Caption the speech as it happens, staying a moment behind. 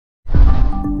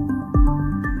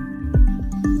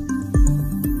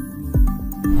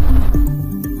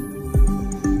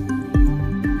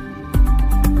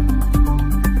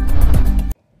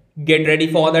Get ready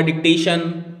for the dictation.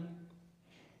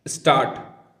 Start.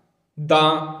 The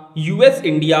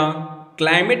US-India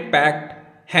Climate Pact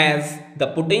has the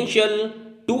potential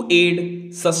to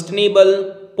aid sustainable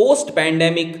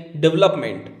post-pandemic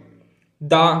development.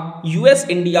 The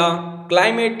US-India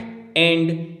Climate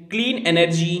and Clean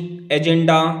Energy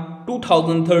Agenda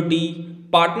 2030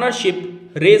 partnership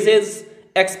raises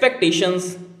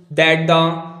expectations that the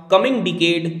coming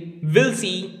decade will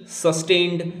see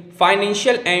sustained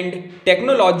financial and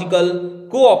technological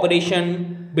cooperation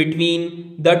between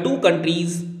the two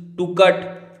countries to cut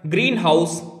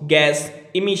greenhouse gas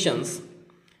emissions.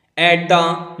 At the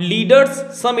Leaders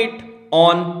Summit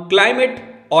on Climate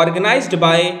organized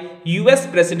by US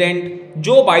President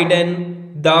Joe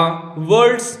Biden, the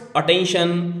world's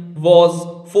attention was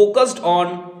focused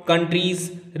on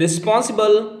countries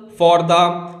responsible for the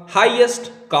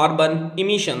highest carbon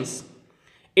emissions.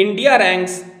 India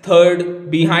ranks third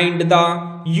behind the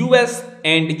US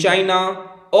and China,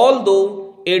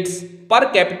 although its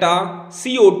per capita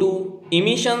CO2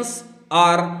 emissions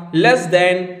are less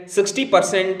than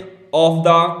 60% of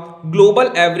the global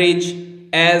average,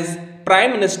 as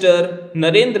Prime Minister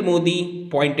Narendra Modi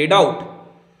pointed out.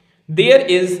 There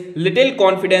is little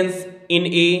confidence in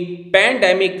a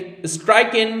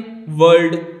pandemic-stricken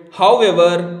world,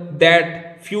 however,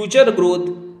 that future growth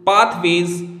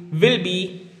pathways will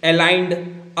be aligned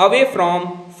away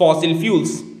from fossil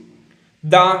fuels.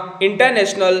 The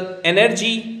International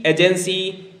Energy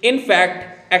Agency, in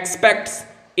fact, expects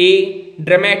a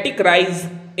dramatic rise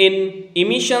in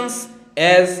emissions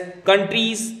as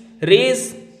countries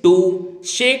race to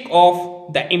shake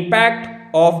off the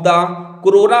impact of the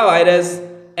coronavirus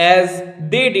as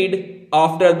they did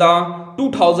after the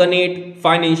 2008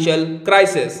 financial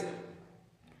crisis.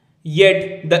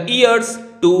 Yet the years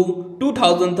to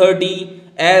 2030,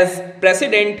 as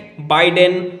President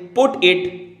Biden put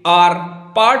it,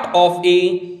 are part of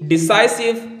a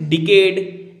decisive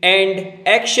decade, and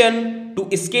action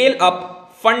to scale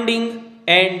up funding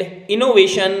and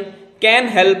innovation can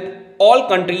help all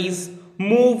countries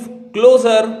move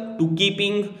closer to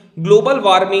keeping global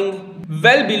warming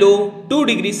well below 2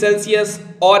 degrees Celsius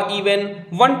or even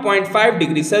 1.5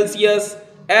 degrees Celsius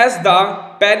as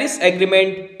the Paris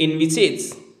Agreement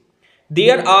envisages.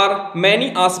 There are many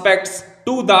aspects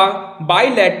to the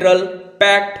bilateral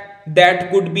pact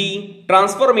that could be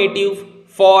transformative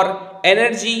for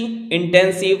energy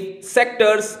intensive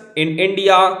sectors in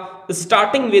India,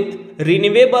 starting with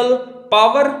renewable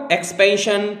power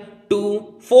expansion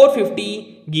to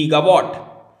 450 gigawatt.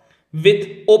 With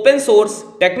open source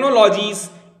technologies,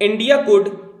 India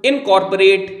could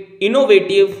incorporate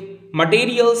innovative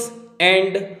materials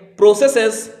and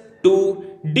processes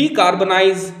to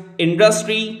decarbonize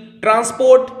industry,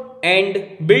 transport,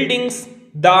 and buildings,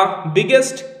 the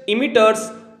biggest emitters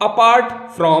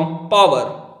apart from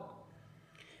power.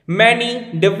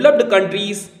 Many developed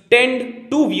countries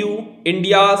tend to view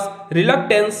India's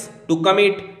reluctance to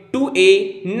commit to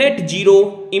a net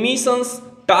zero emissions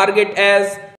target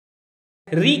as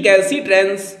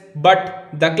recalcitrance, but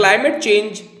the climate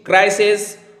change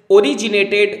crisis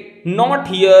originated not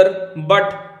here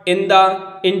but in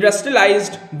the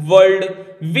industrialized world,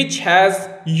 which has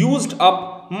used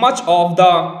up much of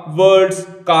the world's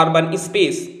carbon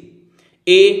space.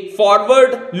 A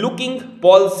forward-looking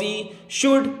policy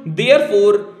should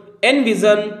therefore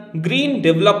envision green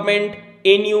development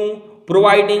anew,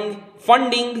 providing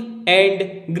funding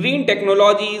and green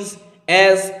technologies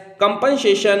as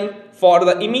compensation for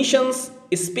the emissions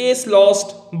space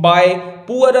lost by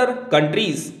poorer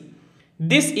countries.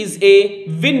 This is a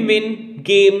win-win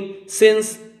game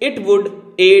since it would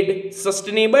aid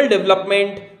sustainable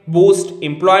development, boost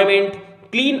employment,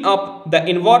 clean up the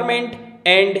environment,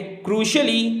 and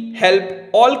crucially help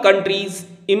all countries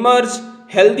emerge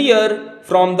healthier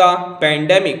from the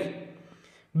pandemic.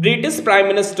 British Prime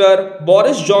Minister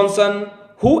Boris Johnson,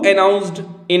 who announced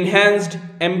enhanced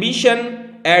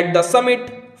ambition at the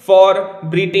summit for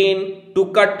Britain to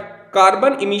cut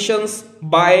carbon emissions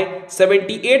by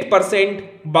 78%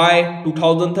 by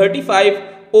 2035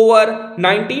 over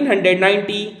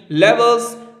 1990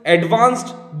 levels,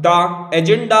 advanced the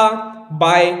agenda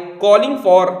by calling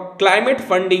for climate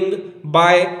funding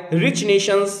by rich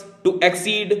nations to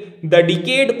exceed the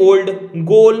decade-old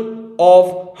goal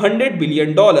of $100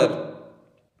 billion.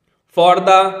 For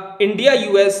the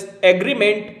India-US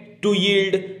agreement to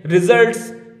yield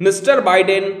results, Mr.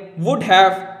 Biden would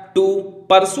have to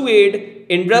persuade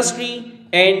industry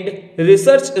and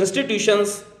research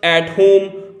institutions at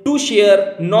home to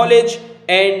share knowledge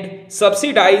and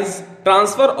subsidize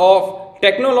transfer of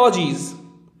technologies.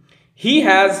 He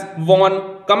has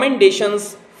won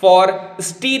commendations for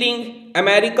steering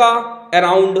America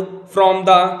around from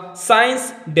the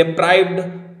science-deprived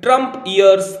Trump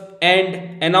years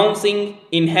and announcing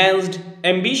enhanced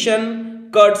ambition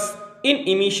cuts in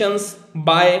emissions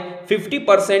by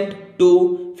 50%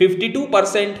 to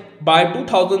 52% by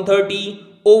 2030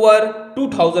 over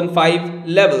 2005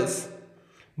 levels.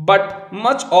 But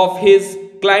much of his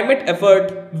climate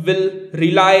effort will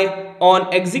rely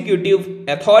on executive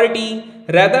authority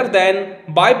rather than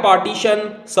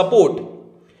bipartisan support.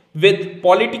 With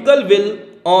political will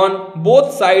on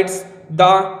both sides,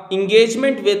 the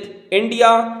engagement with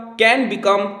India can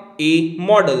become a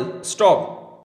model. Stop.